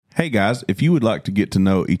Hey guys, if you would like to get to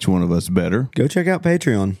know each one of us better, Go check out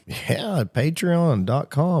Patreon Yeah,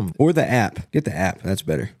 patreon.com. or the app. Get the app. That's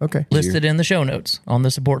better. Okay. Listed in the show notes on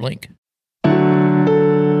the support link.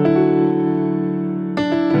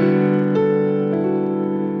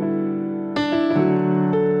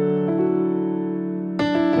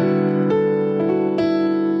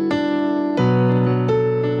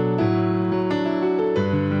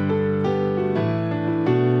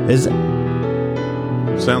 Is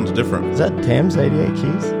sounds different. that Tam's 88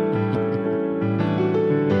 Keys?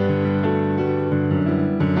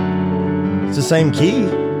 It's the same key.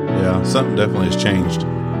 Yeah, something definitely has changed.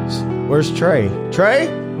 Where's Trey? Trey?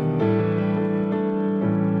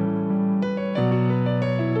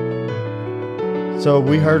 So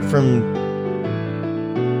we heard from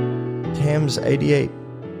Tam's 88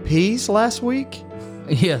 P's last week.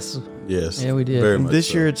 Yes. Yes. Yeah, we did. Very And much this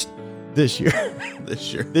so. year it's this year.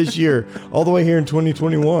 This year. This year. All the way here in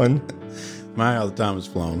 2021. My, how the time has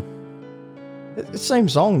flown. It's the same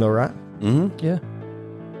song though, right? Mm-hmm. Yeah.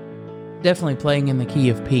 Definitely playing in the key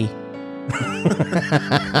of P.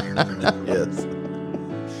 Yes.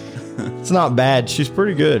 It's not bad. She's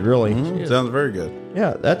pretty good, really. Mhm. Sounds very good.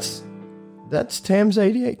 Yeah, that's Tam's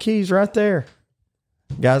 88 Keys right there.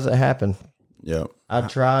 Guys, it happened. Yep. I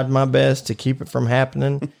tried my best to keep it from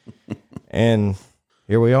happening, and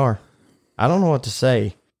here we are. I don't know what to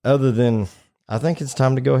say other than I think it's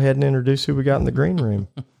time to go ahead and introduce who we got in the green room.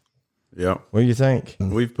 Yep. What do you think?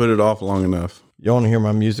 We've put it off long enough. You want to hear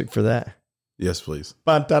my music for that? Yes, please.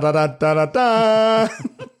 Ba-da-da-da-da-da.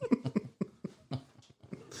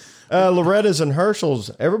 Loretta's and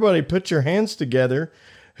Herschel's. Everybody put your hands together.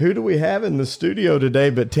 Who do we have in the studio today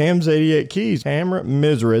but Tam's 88 Keys? Tamara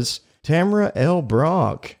Misras, Tamara L.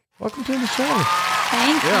 Brock. Welcome to the show.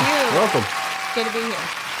 Thank you. Welcome. Good to be here.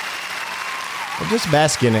 Well, just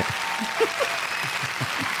bask in it.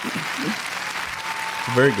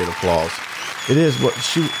 Very good applause. It is what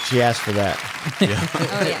she asked for that.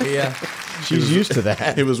 Oh, yeah. Yeah. She's used to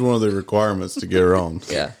that. It was one of the requirements to get her on.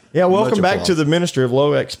 Yeah. Yeah, welcome Much back applause. to the Ministry of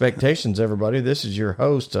Low Expectations, everybody. This is your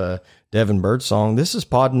host, Devin Birdsong. This is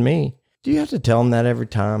Pardon Me. Do you have to tell them that every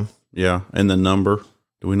time? Yeah. And the number.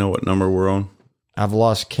 Do we know what number we're on? I've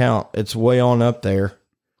lost count. It's way on up there.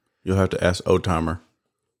 You'll have to ask O-Timer.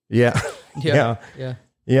 Yeah. Yeah.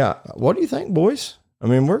 Yeah. What do you think, boys? I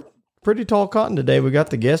mean, we're pretty tall cotton today. We got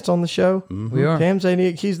the guest on the show. We are. Tam's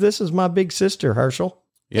 88 Keys. This is my big sister, Herschel.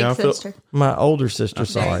 Yeah, I Big feel sister. My older sister, There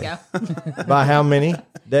sorry. you go. By how many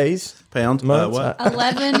days? pounds. Months? What?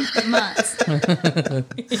 11 months.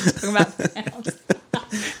 Talking about pounds.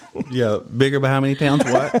 Yeah, bigger by how many pounds?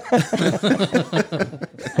 What?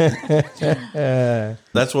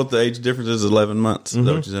 That's what the age difference is. 11 months. Is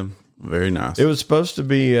that what you said? Very nice. It was supposed to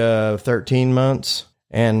be 13 months,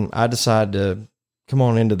 and I decided to come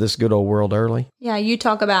on into this good old world early. Yeah, you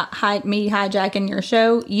talk about me hijacking your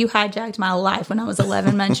show. You hijacked my life when I was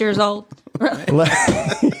 11 months years old.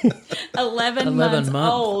 11 months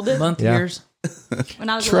old. Month Yeah. years. When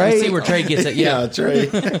I was Trey- 11 See where Trey gets it. Yeah. Trey.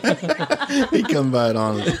 He come by it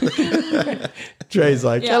on. Trey's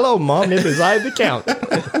like, Yeah. hello, Mom, it is I the count.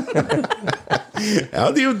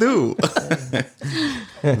 How do you do?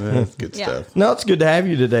 That's good Yeah. stuff. No, it's good to have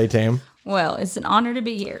you today, Tam. Well, it's an honor to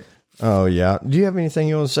be here. Oh, yeah. Do you have anything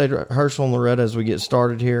you want to say to Herschel and Loretta as we get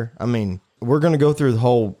started here? I mean, we're going to go through the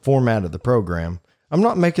whole format of the program. I'm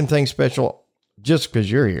not making things special just because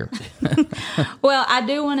you're here. Well, I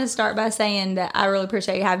do want to start by saying that I really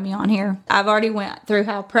appreciate you having me on here. I've already went through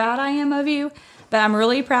how proud I am of you, but I'm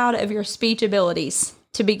really proud of your speech abilities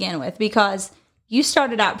to begin with because you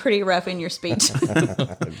started out pretty rough in your speech.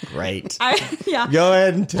 Great. Yeah. Go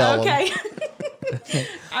ahead and tell them. Okay.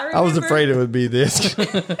 I was afraid it would be this.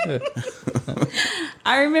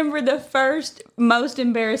 I remember the first most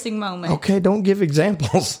embarrassing moment. Okay, don't give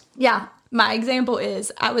examples. Yeah. My example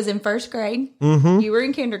is I was in first grade. You were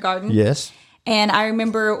in kindergarten. Yes. And I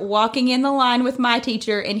remember walking in the line with my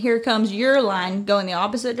teacher, and here comes your line going the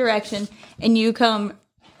opposite direction, and you come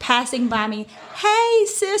passing by me. Hey,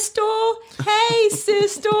 sister. Hey,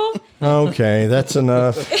 sister. Okay, that's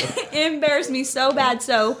enough. It embarrassed me so bad.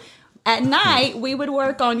 So at night, we would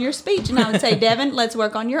work on your speech, and I would say, Devin, let's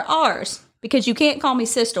work on your R's because you can't call me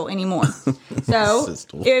sister anymore. So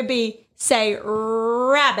Sistle. it would be say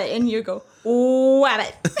rabbit, and you go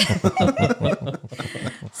wabbit.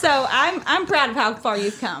 So I'm proud of how far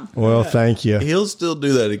you've come. Well, thank you. He'll still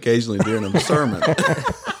do that occasionally during a sermon.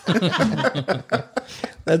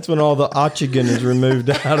 That's when all the oxygen is removed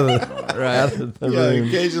out of the Yeah, room.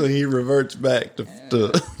 occasionally he reverts back to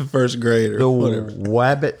first grade or The whatever.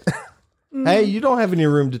 wabbit. Hey, you don't have any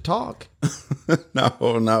room to talk.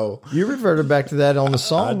 No. You reverted back to that on the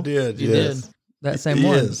song. I did, You yes. did. That same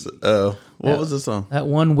one. Yes. What was the song? That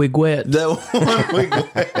one wigwet. That one we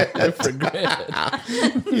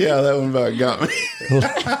Yeah, that one about got me.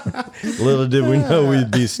 Little did we know we'd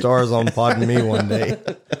be stars on Pardon Me one day.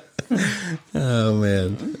 Oh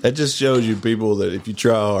man. That just shows you people that if you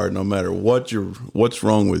try hard, no matter what's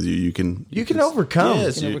wrong with you, you can overcome.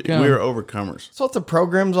 Yes, You can overcome. we are overcomers. That's what the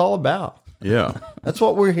program's all about. Yeah. That's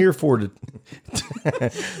what we're here for,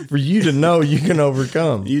 for you to know you can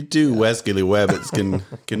overcome. You too, Wascally Wabbits,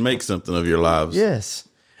 can make something of your lives. Yes.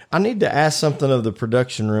 I need to ask something of the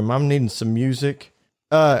production room. I'm needing some music.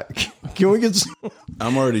 Can we get some,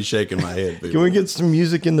 I'm already shaking my head, people. can we get some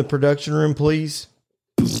music in the production room, please?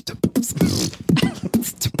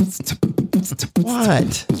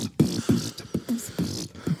 What?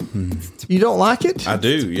 You don't like it? I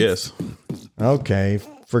do, yes. Okay,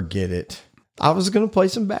 forget it. I was going to play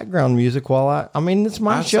some background music while I mean, it's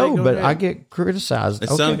my I say show, go but ahead. I get criticized. It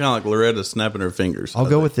sounded kind of like Loretta snapping her fingers. I'll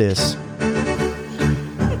go with this.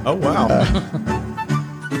 Oh, wow.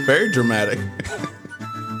 Very dramatic.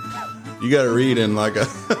 You got to read in like a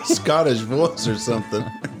Scottish voice or something.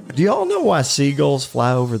 Do y'all know why seagulls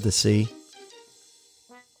fly over the sea?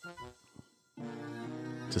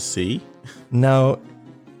 To see? No.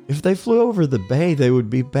 If they flew over the bay, they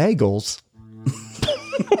would be bagels.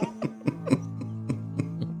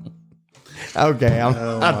 Okay,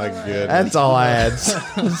 Oh, my goodness. that's all I had.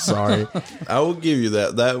 Sorry. I will give you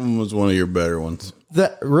that. That one was one of your better ones.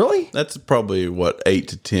 That really? That's probably, 8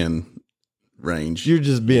 to 10 range. You're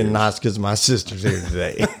just being nice because my sister's here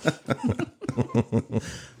today.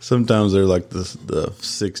 Sometimes they're like the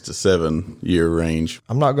 6 to 7 year range.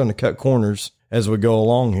 I'm not going to cut corners as we go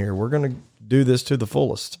along here. We're going to do this to the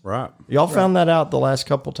fullest. Right. Y'all found that out the last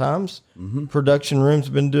couple times? Production room's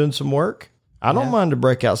been doing some work. I don't mind to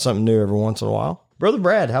break out something new every once in a while. Brother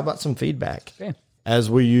Brad, how about some feedback? Okay. As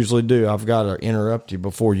we usually do, I've got to interrupt you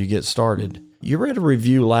before you get started. You read a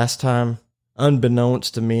review last time,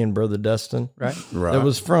 unbeknownst to me and Brother Dustin. Right. Right. That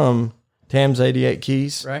was from Tam's 88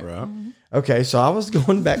 Keys. Right. Right. Okay, so I was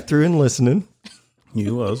going back through and listening.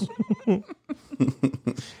 You was.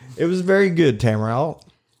 It was very good, Tamara.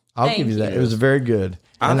 I'll Thank give you that. you. It was very good.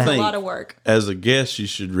 I A think lot of work. as a guest, you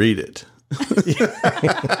should read it.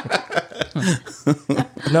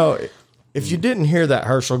 No, if you didn't hear that,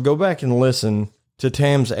 Herschel, go back and listen to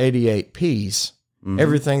Tam's 88 P's.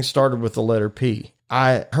 Everything started with the letter P.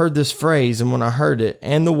 I heard this phrase, and when I heard it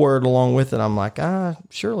and the word along with it, I'm like,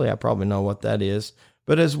 surely I probably know what that is.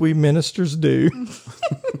 But as we ministers do,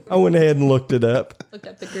 I went ahead and looked it up. Looked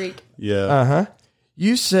up the Greek. Yeah.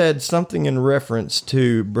 You said something in reference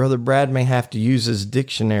to Brother Brad may have to use his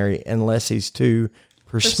dictionary unless he's too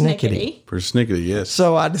persnickety. Persnickety, yes.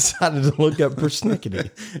 So I decided to look up persnickety.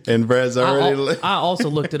 And Brad's already. I also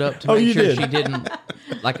looked it up to Oh, make you sure did? she didn't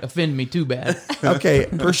offend me too bad. Okay,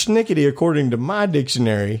 persnickety, according to my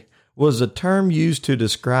dictionary, was a term used to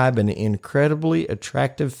describe an incredibly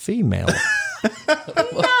attractive female,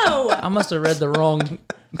 No. I must have read the wrong.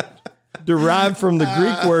 derived from the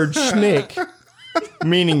Greek word schnick,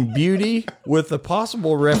 meaning beauty, with a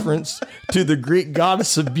possible reference to the Greek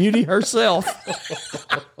goddess of beauty herself.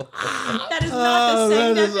 That is not the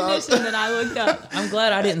same definition that I looked up. I'm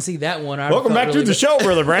glad I didn't see that one. Welcome back to the show,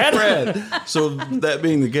 Brother Brad. So that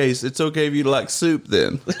being the case, it's okay if you like soup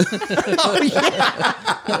then.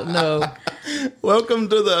 No, Welcome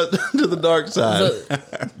to the dark side.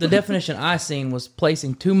 the definition I seen was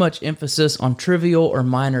placing too much emphasis on trivial or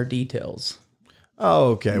minor details.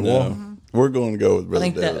 Oh, okay. Well, We're going to go with I Brother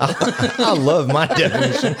think Devin. that I love my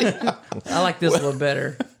definition. I like this one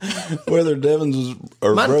better. Whether Devin's was,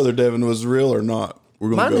 or Mine- Brother Devin was real or not, we're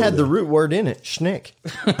going to Mine go had with the it. root word in it, schnick.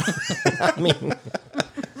 I mean,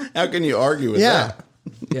 How can you argue with yeah. that?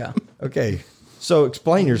 Yeah. Okay. So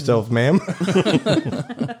explain yourself, ma'am.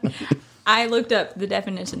 I looked up the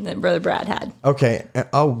definition that Brother Brad had. Okay.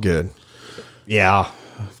 Oh, good. Yeah.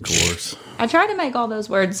 Of course. I try to make all those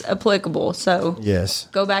words applicable, so Yes.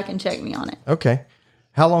 go back and check me on it. Okay.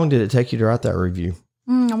 How long did it take you to write that review?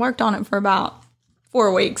 I worked on it for about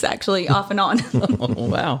 4 weeks, actually, off and on. Oh,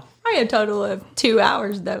 wow. Probably a total of 2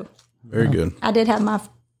 hours, though. Very good. I did have my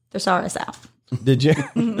thesaurus out. Did you?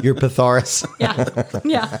 Your Pythagoras? Yeah.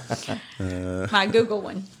 Yeah. My Google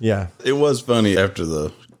one. Yeah. It was funny after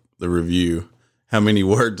the review how many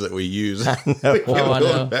words that we use. Oh, I know.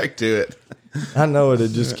 Going back to it. I know it.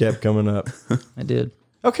 It just kept coming up. I did.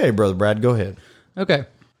 Okay, Brother Brad, go ahead. Okay.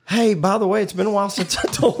 Hey, by the way, it's been a while since I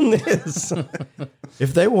told them this.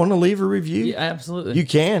 If they want to leave a review, Yeah, absolutely. you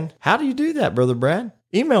can. How do you do that, Brother Brad?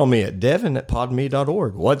 Email me at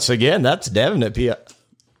devin@podme.org. Once again, that's Devin at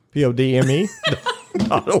podme.org.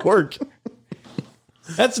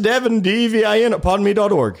 That's Devin, DEVIN at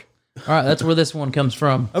podme.org. All right, that's where this one comes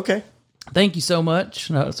from. Okay. Thank you so much.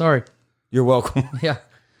 No, sorry. You're welcome. Yeah.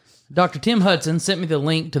 Dr. Tim Hudson sent me the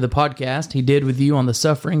link to the podcast he did with you on the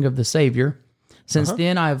suffering of the Savior. Since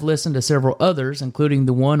then, I have listened to several others, including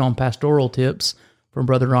the one on pastoral tips from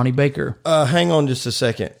Brother Ronnie Baker. Hang on just a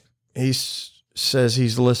second. He says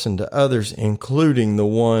he's listened to others, including the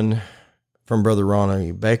one from Brother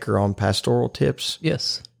Ronnie Baker on pastoral tips.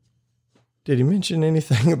 Yes. Did he mention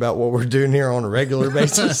anything about what we're doing here on a regular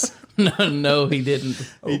basis? No, he didn't.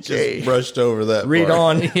 He just brushed over that. Read part.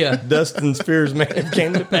 on. Yeah. Dustin's fears may have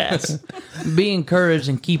came to pass. Be encouraged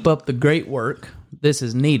and keep up the great work. This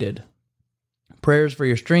is needed. Prayers for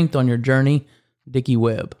your strength on your journey, Dickie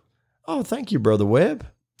Webb. Oh, thank you, Brother Webb.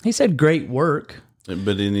 He said great work. But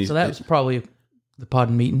then he, So that was probably the pod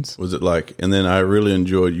meetings. was it like, and then I really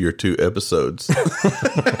enjoyed your 2 episodes.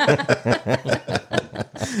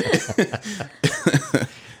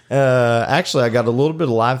 Actually, I got a little bit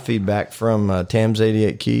of live feedback from Tam's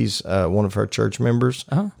 88 Keys, one of her church members,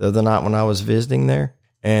 the other night when I was visiting there.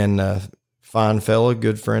 And fine fella,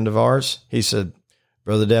 good friend of ours, he said,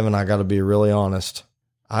 Brother Devin, I got to be really honest.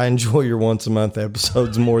 I enjoy your once a month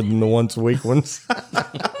episodes more than the once a week ones.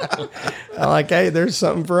 I'm like, hey, there's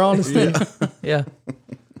something for honesty. Yeah.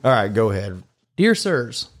 All right, go ahead. Dear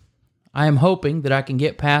sirs, I am hoping that I can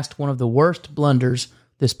get past one of the worst blunders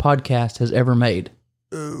this podcast has ever made.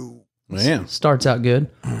 Man. Starts out good.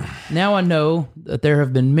 Now I know that there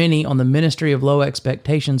have been many on the Ministry of Low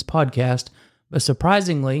Expectations podcast, but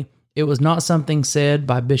surprisingly, it was not something said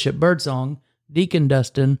by Bishop Birdsong, Deacon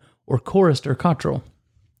Dustin, or Chorister Cottrell.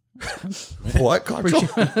 What, Cottrell?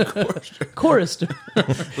 Chorister.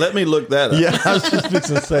 Let me look that up. Yeah, I was just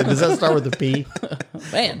fixing to say, does that start with a P?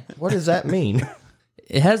 Man, What does that mean?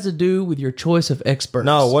 it has to do with your choice of experts.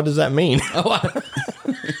 No, what does that mean?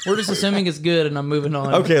 We're just assuming it's good and I'm moving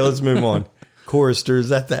on. Okay, let's move on. Chorister, is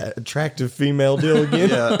that attractive female deal again?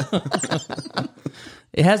 Yeah.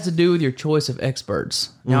 It has to do with your choice of experts.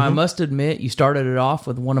 Now, I must admit, you started it off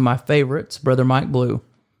with one of my favorites, Brother Mike Blue.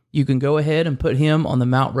 You can go ahead and put him on the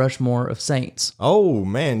Mount Rushmore of saints. Oh,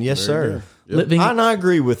 man, yes, sir. Living, And I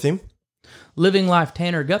agree with him. Living Life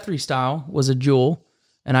Tanner Guthrie style was a jewel,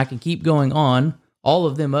 and I can keep going on, all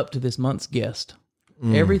of them up to this month's guest.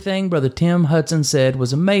 Everything Brother Tim Hudson said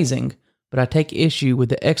was amazing, but I take issue with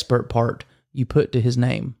the expert part you put to his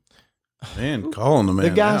name. Man, calling the man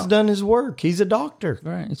The guy's out. done his work. He's a doctor.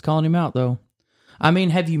 All right, he's calling him out, though. I mean,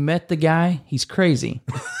 have you met the guy? He's crazy.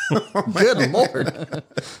 Good Lord.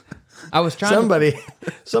 I was trying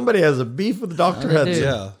Somebody has a beef with Dr. Hudson.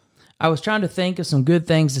 Yeah. I was trying to think of some good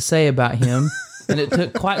things to say about him, and it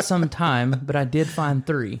took quite some time, but I did find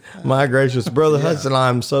 3. My gracious. Brother Hudson,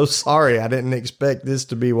 I'm so sorry. I didn't expect this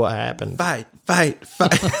to be what happened. Fight, fight,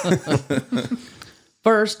 fight.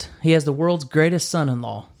 First, he has the world's greatest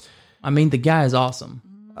son-in-law. I mean, the guy is awesome.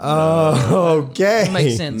 Oh, okay.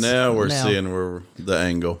 Makes sense. Now we're seeing where the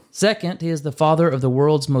angle. Second, he is the father of the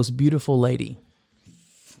world's most beautiful lady.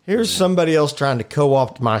 Here's somebody else trying to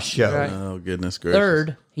co-opt my show. Right. Oh, goodness gracious.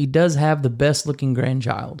 Third, he does have the best-looking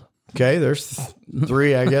grandchild. Okay, there's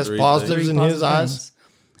 3, I guess, positives in his eyes.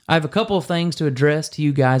 I have a couple of things to address to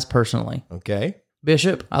you guys personally. Okay.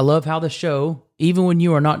 Bishop, I love how the show, even when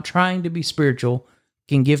you are not trying to be spiritual,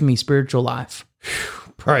 can give me spiritual life.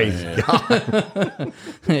 Praise God. Let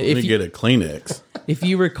me get a Kleenex. If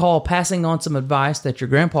you recall passing on some advice that your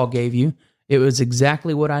grandpa gave you, it was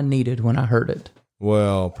exactly what I needed when I heard it.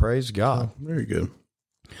 Well, praise God. Very good.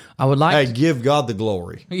 I would like Hey, give God the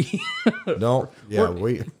glory. Don't. Yeah,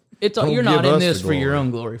 we. it's don't you're not give in us this the for your glory.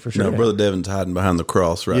 own glory, for sure. No, Brother Devin's hiding behind the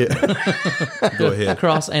cross right now. Go ahead.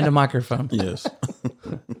 Cross and a microphone. Yes.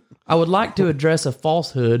 I would like to address a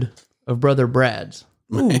falsehood of Brother Brad's.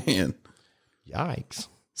 Man. Yikes.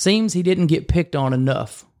 Seems he didn't get picked on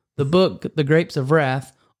enough. The book, The Grapes of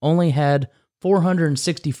Wrath, only had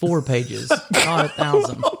 464 pages, not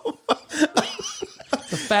 1,000.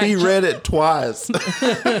 The fact He read it twice.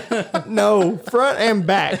 No, front and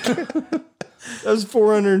back. That's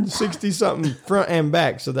 460 something front and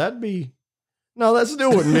back. So that'd be. No, that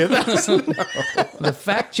still wouldn't be 1,000. the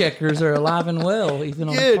fact checkers are alive and well, even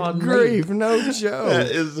on Good Pod grief, Me. no That joke.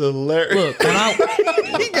 is hilarious. Look,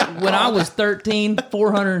 when I was 13,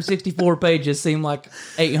 464 pages seemed like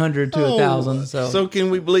 800 to 1,000. So can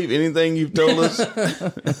we believe anything you've told us?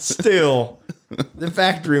 Still, the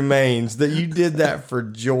fact remains that you did that for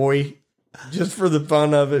joy. Just for the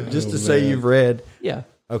fun of it, just to say you've read. Yeah.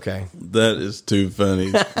 Okay. That is too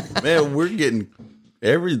funny. Man, we're getting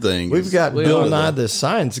everything. We've got We Bill are, Nye, the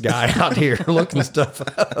science guy, out here looking stuff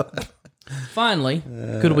up. Finally,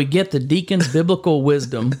 could we get the deacon's biblical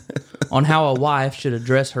wisdom on how a wife should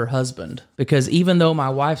address her husband? Because even though my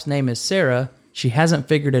wife's name is Sarah, she hasn't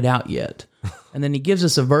figured it out yet. And then he gives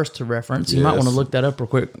us a verse to reference. You might want to look that up real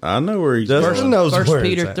quick. I know where he's Dustin going. knows First where it's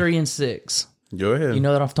Peter at. 3 and 6. Go ahead. You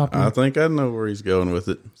know that off the top of your I head? think I know where he's going with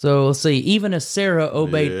it. So let's see. Even as Sarah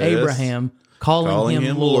obeyed Yes. Abraham, calling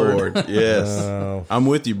him Lord. Yes. I'm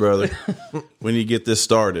with you, brother. We need to get this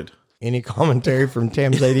started. Any commentary from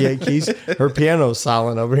Tam's 88 Keys? Her piano's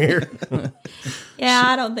silent over here. Yeah,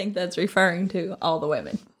 I don't think that's referring to all the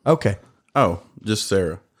women. Okay. Oh, just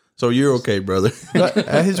Sarah. So you're okay, brother.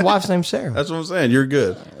 His wife's name's Sarah. That's what I'm saying. You're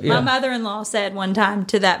good. Yeah. My mother-in-law said one time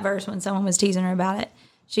to that verse when someone was teasing her about it.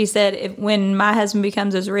 She said, when my husband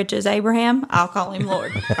becomes as rich as Abraham, I'll call him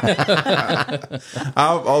Lord.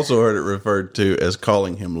 I've also heard it referred to as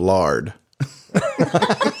calling him lard.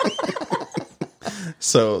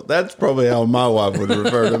 So that's probably how my wife would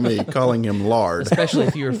refer to me, calling him lard. Especially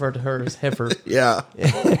if you refer to her as heifer. Yeah.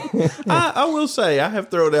 I will say, I have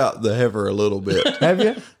thrown out the heifer a little bit. Have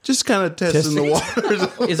you? Just kind of testing the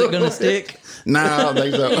waters. Is it going to stick? No, I don't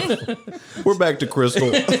think so. We're back to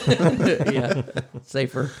Crystal. Yeah,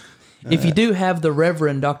 safer. If you do have the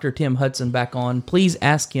Reverend Dr. Tim Hudson back on, please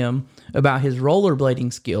ask him about his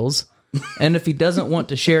rollerblading skills. And if he doesn't want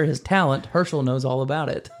to share his talent, Herschel knows all about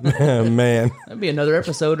it. Man. That'd be another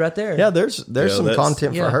episode right there. Yeah, there's some that's-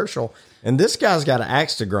 content for yeah. Herschel. And this guy's got an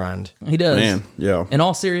axe to grind. He does. Man, yeah. In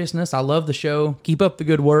all seriousness, I love the show. Keep up the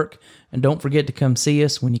good work. And don't forget to come see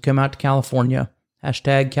us when you come out to California.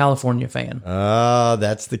 Hashtag California fan.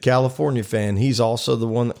 That's the California fan. He's also the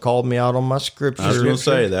one that called me out on my scripture. I was going to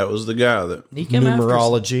say, that was the guy that... He come after us.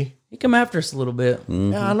 numerology. He come after us a little bit.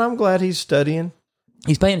 Yeah, and I'm glad he's studying.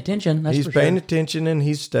 He's paying attention. That's He's for paying sure. attention and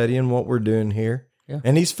he's studying what we're doing here. Yeah.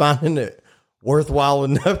 And he's finding it worthwhile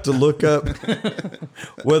enough to look up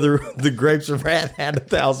whether the Grapes of Wrath had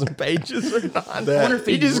 1,000 pages or not.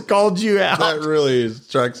 He just called you out. That really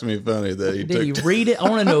strikes me funny that he Did he took... read it? I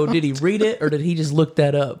want to know, did he read it or did he just look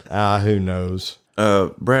that up? Who knows?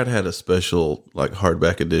 Brad had a special, like,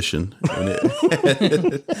 hardback edition, and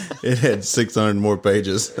it had 600 more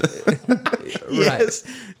pages. Yes.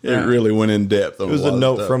 It really went in depth on It was a lot of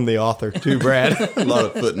note stuff. from the author to Brad. A lot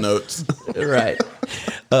of footnotes. Right.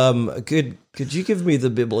 Could you give me the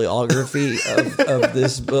bibliography of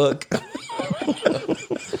this book?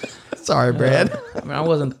 Sorry, Brad. I mean, I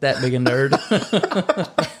wasn't that big a nerd.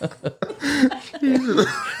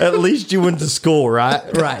 At least you went to school, right?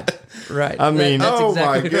 Right. I mean- That's Oh exactly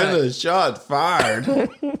my right. goodness, shot fired.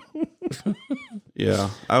 Yeah,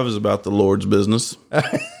 I was about the Lord's business,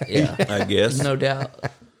 Yeah. I guess. No doubt.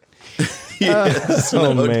 Yes,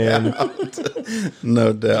 Oh, man.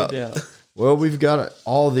 no doubt. Yeah. Well, we've got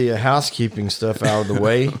all the housekeeping stuff out of the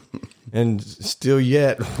way. And still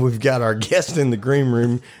yet, we've got our guest in the green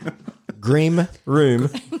room,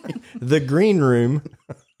 the green room,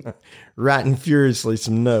 writing furiously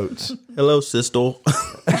some notes. Hello, Sistel.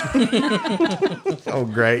 Oh,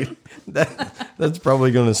 great. That's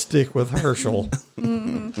probably going to stick with Herschel.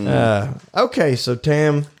 Okay, so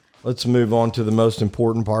Tam, let's move on to the most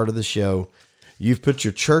important part of the show. You've put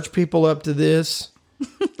your church people up to this,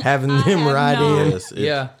 having them have write not. in. Yes,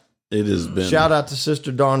 Yeah. it has been. Shout out to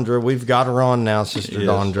Sister Dondra. We've got her on now, Sister Yes.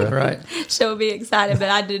 Dondra. Right. She'll be excited, but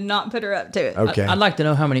I did not put her up to it. Okay. I'd like to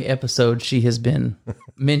know how many episodes she has been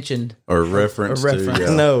mentioned. or reference, A reference. to.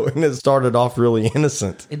 Yeah. No, and it started off really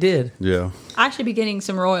innocent. It did. Yeah. I should be getting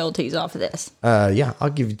some royalties off of this. Yeah, I'll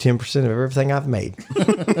give you 10% of everything I've made.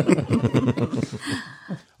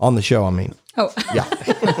 On the show, I mean. Oh, Yeah.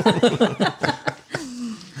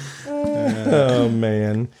 Oh,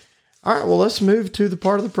 man. All right, well, let's move to the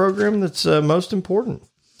part of the program that's most important.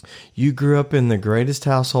 You grew up in the greatest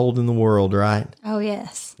household in the world, right? oh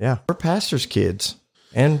yes. Yeah. We're pastor's kids.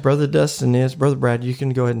 And Brother Dustin is. Brother Brad, you can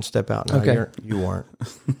go ahead and step out now. Okay. You weren't.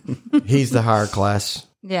 He's the higher class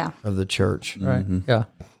Yeah. of the church. Right. Yeah.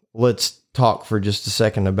 Let's talk for just a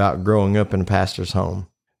second about growing up in a pastor's home.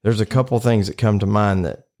 There's a couple things that come to mind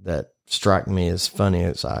that strike me as funny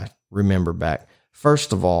as I remember back.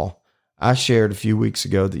 First of all, I shared a few weeks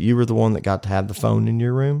ago that you were the one that got to have the phone in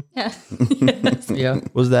your room. Yeah.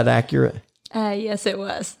 Was that accurate? Yes, it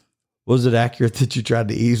was. Was it accurate that you tried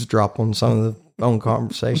to eavesdrop on some of the phone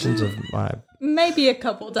conversations of Maybe a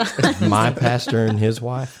couple times. my pastor and his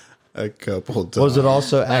wife? A couple times. Was it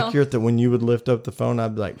also accurate that when you would lift up the phone,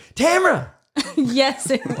 I'd be like, Tamara, Yes,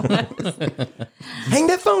 it was. hang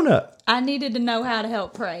that phone up. I needed to know how to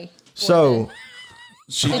help pray. So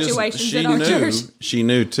situations in our church. She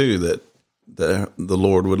knew too that the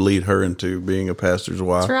Lord would lead her into being a pastor's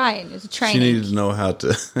wife. That's right. It's a She training. needed to know how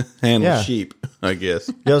to handle Yeah. sheep, I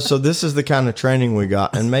guess. yeah, so this is the kind of training we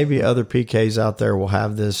got, and maybe other PKs out there will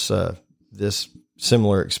have this this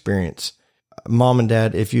similar experience. Mom and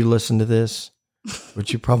Dad, if you listen to this,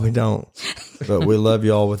 which you probably don't, but we love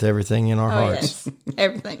y'all with everything in our Oh, hearts. yes.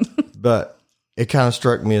 Everything. But it kind of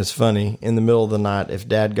struck me as funny in the middle of the night if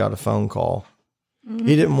Dad got a phone call.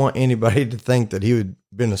 He didn't want anybody to think that he had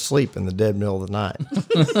been asleep in the dead middle of the night.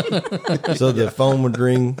 So the phone would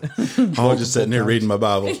ring. I was just sitting here reading my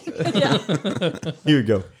Bible. He would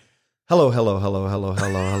go, hello, hello, hello, hello, hello,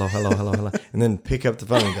 hello, hello, hello, hello. And then pick up the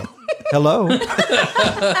phone and go, hello.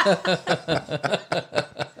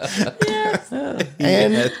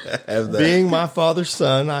 And Have that. being my father's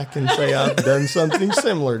son, I can say I've done something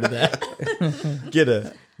similar to that. Get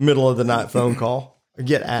a middle of the night phone call or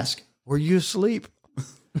get asked, were you asleep?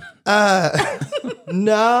 No.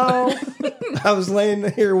 I was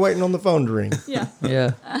laying here waiting on the phone to ring. Yeah.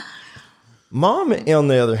 Yeah. Mom, on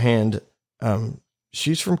the other hand,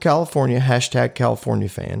 she's from California, hashtag California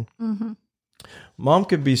fan. Mom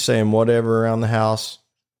could be saying whatever around the house.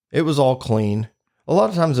 It was all clean. A lot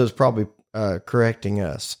of times it was probably correcting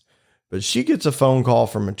us. But she gets a phone call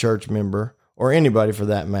from a church member, or anybody for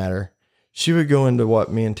that matter. She would go into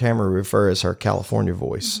what me and Tamara refer as her California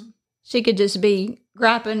voice. She could just be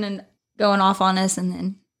grapping and going off on us and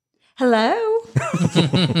then, hello.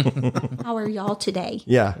 How are y'all today?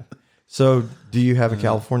 Yeah. So do you have a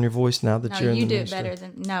California voice now that No, you're in you the do it ministry? better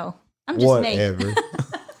than, no. I'm just me. Whatever.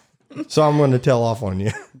 So I'm going to tell off on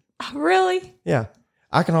you. Really? Yeah.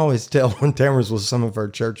 I can always tell when Tamara's with some of her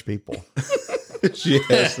church people. She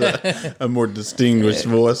has a more distinguished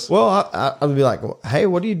voice. Well, I'll be like, hey,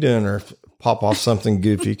 what are you doing? Or pop off something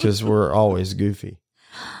goofy because we're always goofy.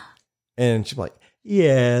 And she'll be like,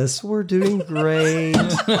 yes, we're doing great. You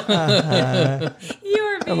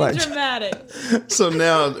are being like- dramatic. So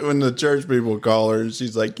now when the church people call her,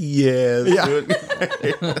 she's like, yes. Yeah. doing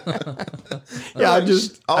Yeah,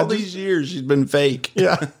 all these years she's been fake.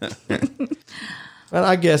 yeah. And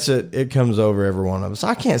I guess it comes over every one of us.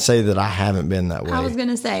 I can't say that I haven't been that way. I was going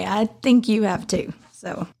to say, I think you have too.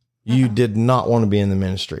 So You did not want to be in the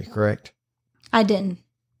ministry, correct? I didn't.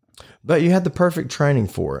 But you had the perfect training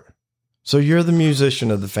for it. So you're the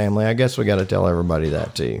musician of the family. I guess we got to tell everybody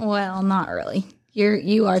that too. Well, not really.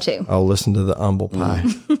 You are too. Oh, listen to the humble pie.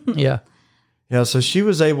 Yeah. Yeah, so she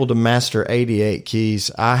was able to master 88 keys.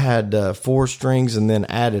 I had 4 strings and then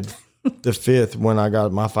added the 5th when I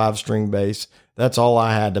got my 5-string bass. That's all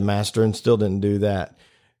I had to master and still didn't do that.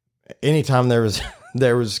 Anytime there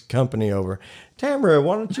was company over, Tamara,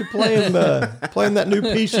 why don't you play him that new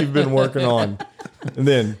piece you've been working on? And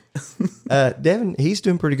then Devin, he's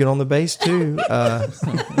doing pretty good on the bass too.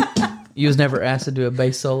 You was never asked to do a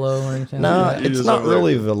bass solo or anything? No, like it's just not over there.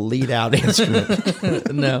 really the lead out instrument.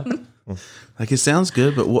 that? No. Like, it sounds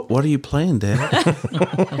good, but what are you playing,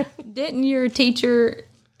 Dad? Didn't your teacher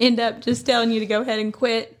end up just telling you to go ahead and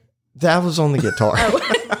quit That was on the guitar.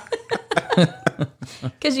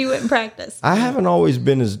 because you wouldn't practice? I haven't always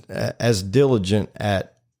been as diligent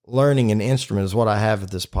at learning an instrument as what I have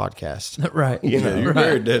at this podcast. Right. Yeah, you're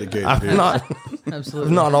very dedicated. I've here. not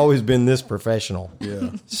Absolutely. not always been this professional. Yeah.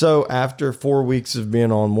 So after 4 weeks of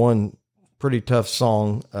being on one pretty tough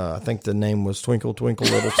song, I think the name was Twinkle Twinkle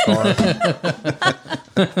Little Star.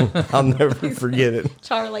 I'll never forget it.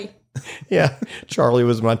 Charlie. Yeah, Charlie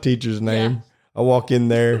was my teacher's name. Yeah. I walk in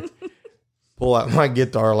there, pull out my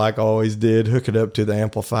guitar like I always did, hook it up to the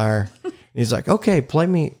amplifier. He's like, "Okay, play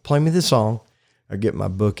me this song." I get my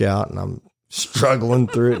book out and I'm struggling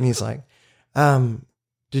through it, and he's like,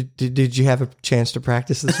 "Did you have a chance to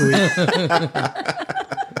practice this week?"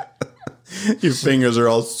 Your fingers are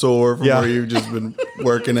all sore from Yeah. where you've just been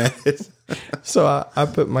working at it. So I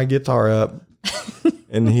put my guitar up,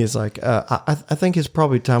 and he's like, I think it's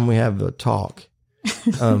probably time we have a talk.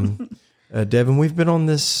 Devin, we've been on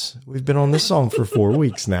this song for 4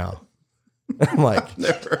 weeks now. I'm like,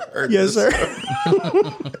 Never heard yes, this.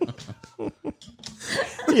 sir.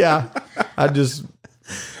 Yeah. I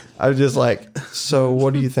was just like, so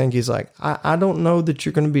what do you think? He's like, I don't know that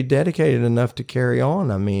you're going to be dedicated enough to carry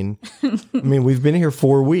on. I mean, we've been here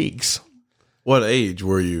 4 weeks. What age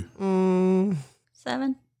were you?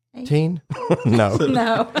 7, 8. Teen? No.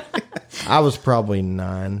 No. I was probably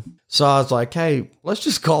 9. So I was like, hey, let's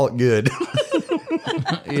just call it good.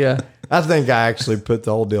 Yeah. I think I actually put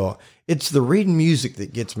the whole deal. It's the reading music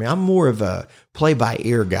that gets me. I'm more of a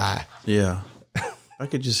play-by-ear guy. Yeah. I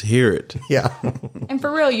could just hear it. Yeah. And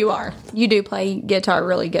for real, you are. You do play guitar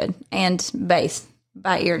really good and bass.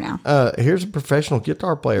 by ear now. Here's a professional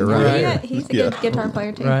guitar player, right? Right. He's a good guitar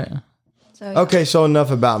player too. Right. So, yeah. Okay, so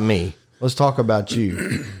enough about me. Let's talk about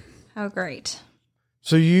you. Oh, great.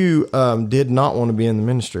 So you did not want to be in the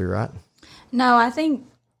ministry, right? No, I think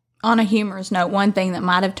on a humorous note, one thing that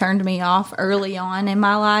might have turned me off early on in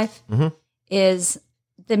my life is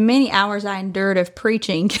the many hours I endured of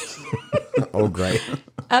preaching. Oh, great.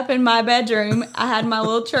 Up in my bedroom, I had my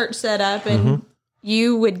little church set up, and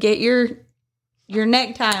you would get your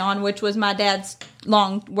necktie on, which was my dad's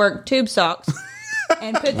long work tube socks,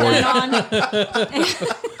 and put that on.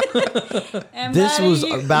 And This buddy, was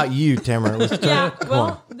about you, Tamara. Let's yeah. come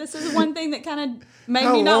Well, on. this is one thing that kind of made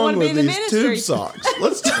How me not long want to were be in the these ministry. tube socks?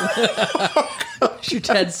 Let's Your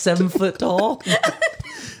dad's 7 foot tall.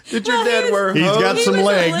 Did your dad wear He's hose? got He some was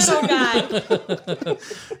legs. a little guy.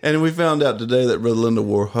 And we found out today that Brother Linda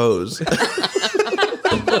wore hose.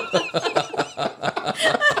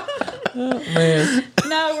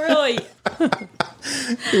 No, really.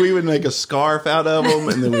 We would make a scarf out of them,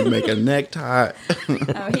 and then we'd make a necktie.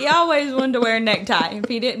 No, he always wanted to wear a necktie. If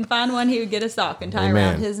he didn't find one, he would get a sock and tie Amen.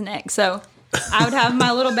 around his neck. So I would have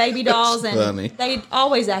my little baby dolls, and funny. they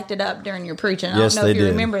always acted up during your preaching. I Yes, don't know they if you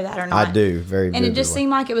did. remember that or not. I do, very And vividly. it just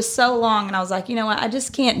seemed like it was so long, and I was like, you know what, I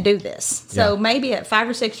just can't do this. So Yeah. maybe at 5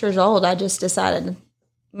 or 6 years old, I just decided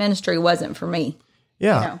ministry wasn't for me.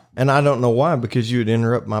 Yeah, know. and I don't know why, because you would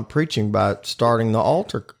interrupt my preaching by starting the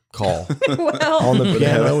altar call Well, on the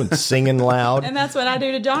piano and singing loud. and that's what I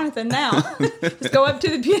do to Jonathan now. Just go up to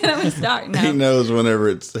the piano and start. He No, knows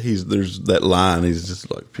whenever there's that line, he's just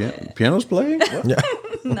like, piano's playing?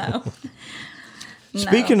 What? no.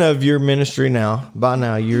 Speaking of your ministry now, by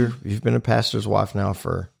now you've been a pastor's wife now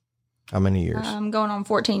for how many years? I'm going on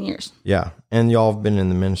 14 years. Yeah, and y'all have been in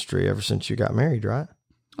the ministry ever since you got married, right?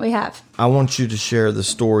 We have. I want you to share the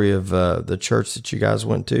story of the church that you guys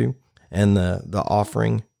went to and the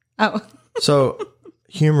offering. Oh, So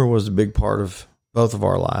humor was a big part of both of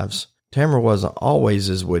our lives. Tamara wasn't always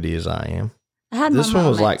as witty as I am. I had This my one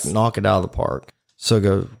was like moments. knock it out of the park. So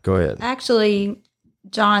go ahead. Actually,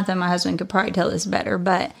 Jonathan, my husband, could probably tell this better,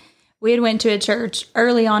 but we had went to a church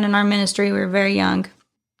early on in our ministry. We were very young,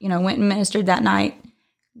 went and ministered that night,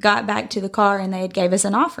 got back to the car, and they had gave us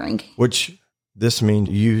an offering. Which this means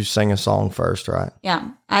you sang a song first, right?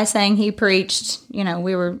 Yeah, I sang, he preached. We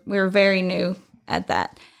were very new at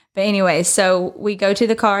that. But anyway, so we go to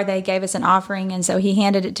the car, they gave us an offering, and so he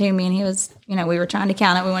handed it to me, and he was, we were trying to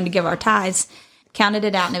count it. We wanted to give our tithes, counted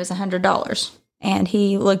it out, and it was $100. And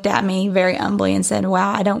he looked at me very humbly and said,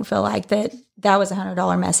 wow, I don't feel like that was a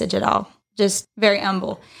 $100 message at all. Just very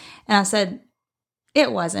humble. And I said,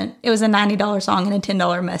 it wasn't. It was a $90 song and a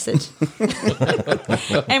 $10 message.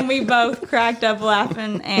 And we both cracked up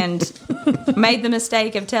laughing and made the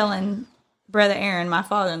mistake of telling Brother Aaron, my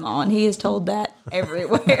father-in-law, and he is told that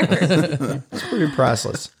everywhere. It's pretty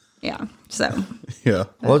priceless. Yeah. So, Yeah.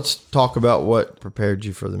 Let's talk about what prepared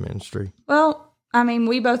you for the ministry. well, I mean,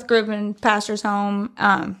 we both grew up in pastor's home.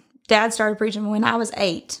 Dad started preaching when I was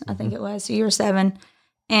 8, I think it was, so you were 7.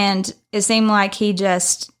 And it seemed like he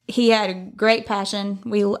had a great passion.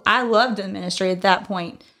 I loved the ministry at that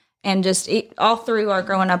point. And just all through our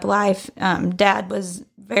growing up life, Dad was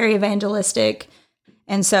very evangelistic.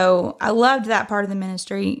 And so I loved that part of the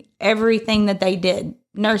ministry, everything that they did,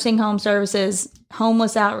 nursing home services,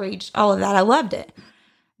 homeless outreach, all of that. I loved it.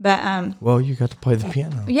 But Well, you got to play the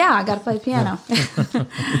piano. yeah, I got to play the piano.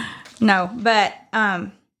 No, but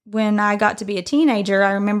when I got to be a teenager,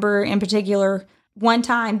 I remember in particular one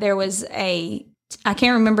time there was I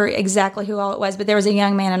can't remember exactly who all it was, but there was a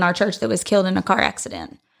young man in our church that was killed in a car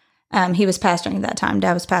accident. He was pastoring at that time.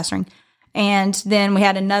 Dad was pastoring. And then we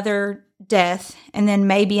had another death and then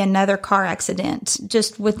maybe another car accident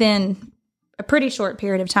just within a pretty short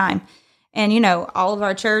period of time. And, all of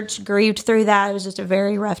our church grieved through that. It was just a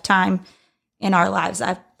very rough time in our lives.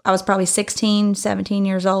 I was probably 16, 17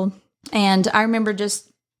 years old. And I remember just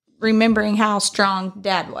remembering how strong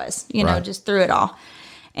Dad was, Right. just through it all.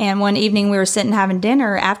 And one evening we were sitting having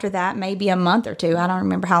dinner after that, maybe a month or two. I don't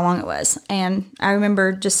remember how long it was. And I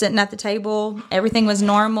remember just sitting at the table. Everything was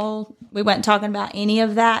normal. We weren't talking about any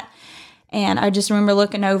of that. And I just remember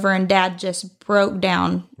looking over and Dad just broke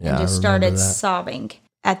down Yeah, and I just remember started that. sobbing.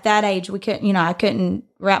 At that age, we couldn't, I couldn't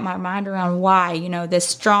wrap my mind around why, this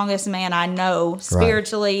strongest man I know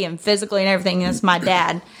spiritually and physically and everything, that's my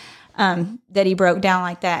dad, that he broke down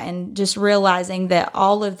like that. And just realizing that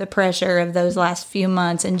all of the pressure of those last few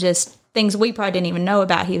months and just things we probably didn't even know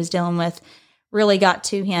about he was dealing with really got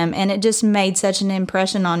to him. And it just made such an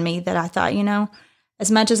impression on me that I thought,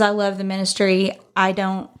 as much as I love the ministry, I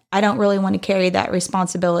don't I don't really want to carry that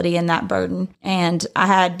responsibility and that burden. And I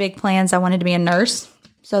had big plans. I wanted to be a nurse.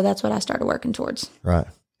 So that's what I started working towards. Right.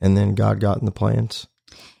 And then God got in the plans.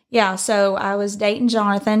 Yeah. So I was dating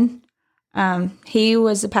Jonathan. He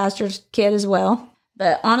was a pastor's kid as well.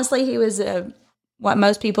 But honestly, he was what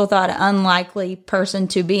most people thought an unlikely person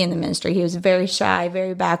to be in the ministry. He was very shy,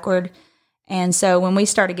 very backward. And so when we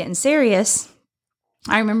started getting serious,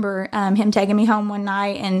 I remember him taking me home one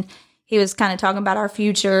night, and he was kind of talking about our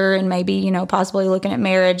future and maybe, possibly looking at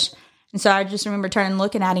marriage. And so I just remember turning and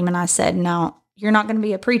looking at him, and I said, "No, you're not going to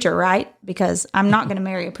be a preacher, right? Because I'm not going to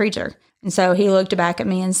marry a preacher." And so he looked back at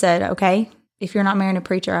me and said, "Okay, if you're not marrying a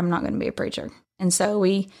preacher, I'm not going to be a preacher." And so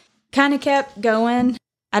we kind of kept going.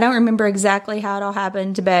 I don't remember exactly how it all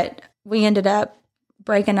happened, but we ended up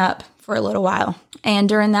breaking up for a little while. And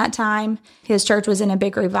during that time, his church was in a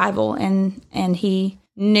big revival, and he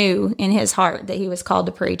knew in his heart that he was called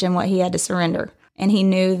to preach and what he had to surrender. And he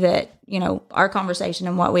knew that, our conversation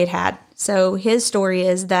and what we had. So his story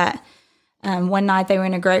is that one night they were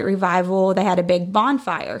in a great revival. They had a big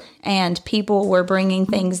bonfire, and people were bringing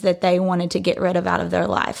things that they wanted to get rid of out of their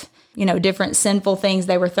life. Different sinful things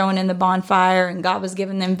they were throwing in the bonfire, and God was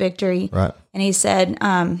giving them victory. Right. And he said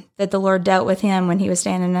that the Lord dealt with him when he was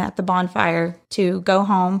standing at the bonfire to go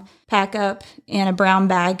home, pack up in a brown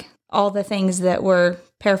bag all the things that were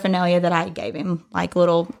paraphernalia that I gave him, like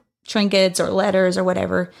little trinkets or letters or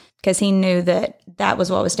whatever, because he knew that that was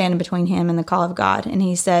what was standing between him and the call of God. And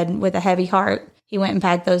he said with a heavy heart, he went and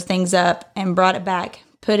packed those things up and brought it back,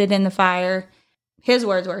 put it in the fire. His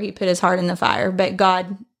words were he put his heart in the fire, but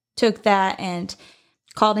God took that and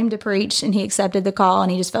called him to preach, and he accepted the call,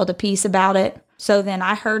 and he just felt a peace about it. So then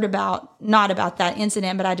I heard not about that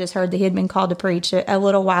incident, but I just heard that he had been called to preach a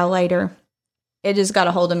little while later. It just got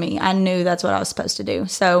a hold of me. I knew that's what I was supposed to do.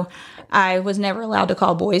 So I was never allowed to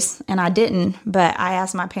call boys, and I didn't, but I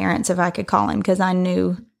asked my parents if I could call him because I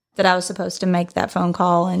knew that I was supposed to make that phone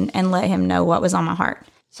call and let him know what was on my heart.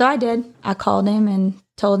 So I did. I called him and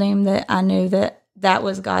told him that I knew that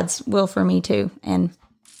was God's will for me too. And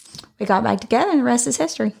we got back together, and the rest is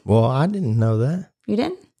history. Well, I didn't know that. You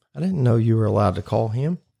didn't? I didn't know you were allowed to call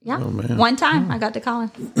him. Yeah. Oh, man. One time I got to call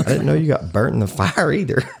him. I didn't know you got burnt in the fire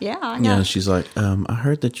either. Yeah, I know. Yeah, she's like, I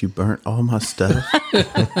heard that you burnt all my stuff.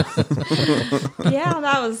 Yeah,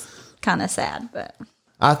 that was kind of sad, but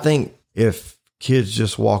I think if kids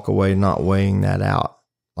just walk away not weighing that out,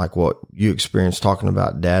 like what you experienced talking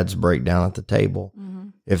about dad's breakdown at the table,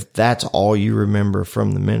 if that's all you remember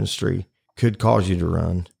from the ministry, could cause you to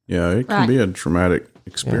run. Yeah, it can be a traumatic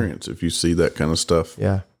experience if you see that kind of stuff.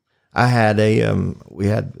 Yeah. I had we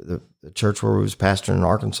had the church where we was pastoring in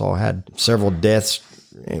Arkansas had several deaths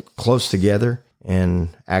close together. And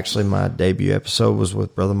actually my debut episode was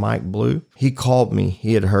with Brother Mike Blue. He called me.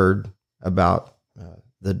 He had heard about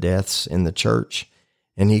the deaths in the church,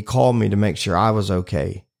 and he called me to make sure I was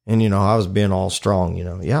okay. And, I was being all strong,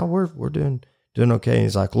 yeah, we're doing okay. And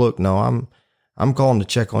he's like, look, no, I'm calling to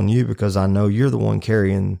check on you because I know you're the one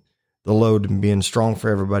carrying the load and being strong for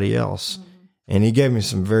everybody else. Mm-hmm. And he gave me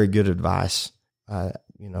some very good advice.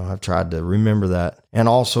 I've tried to remember that and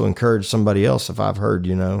also encourage somebody else if I've heard,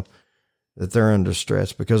 that they're under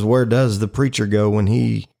stress, because where does the preacher go when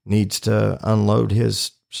he needs to unload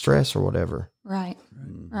his stress or whatever? Right.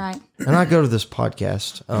 And I go to this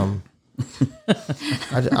podcast.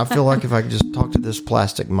 I feel like if I could just talk to this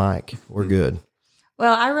plastic mic, we're good.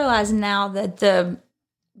 Well, I realize now that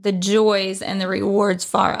the joys and the rewards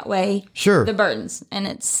far outweigh the burdens, and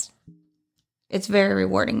it's very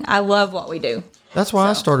rewarding. I love what we do. That's why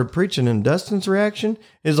I started preaching, and Dustin's reaction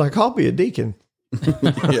is like, I'll be a deacon.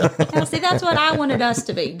 Yeah. Now, see, that's what I wanted us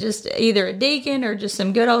to be, just either a deacon or just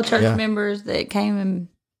some good old church members that came and...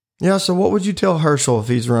 Yeah, so what would you tell Herschel if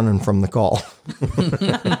he's running from the call?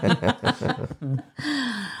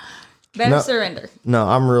 Better surrender. No,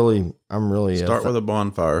 I'm really Start with a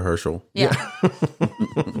bonfire, Herschel. Yeah.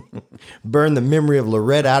 Burn the memory of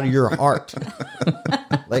Lorette out of your heart.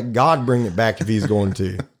 Let God bring it back if he's going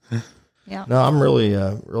to. Yeah. No, I'm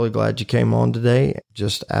really glad you came on today.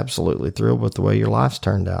 Just absolutely thrilled with the way your life's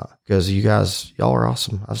turned out, because y'all are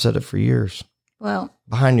awesome. I've said it for years. Well,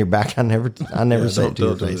 behind your back, I never say it to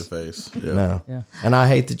your Don't face. tell it to the face. Yeah. No. Yeah. And I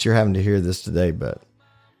hate that you're having to hear this today, but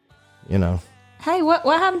hey, what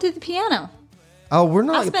happened to the piano? Oh, we're I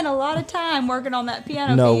not. spent a lot of time working on that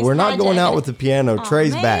piano. No, keys we're not going out project. with the piano.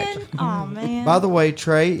 Trey's back. Oh man! By the way,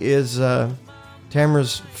 Trey is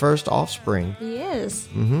Tamara's first offspring. He is.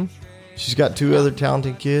 She's got 2 other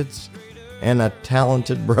talented kids and a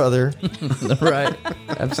talented brother. Right.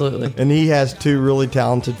 Absolutely. And he has 2 really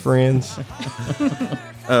talented friends.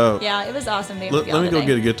 Yeah, it was awesome being with y'all Let me go today.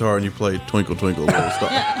 get a guitar and you play Twinkle Twinkle Little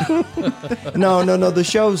Star. No. The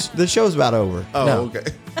show's about over. Oh, No. okay.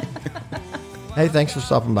 Hey, thanks for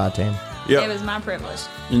stopping by, Tam. It Yeah, was my privilege.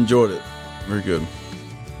 enjoyed it. Very good.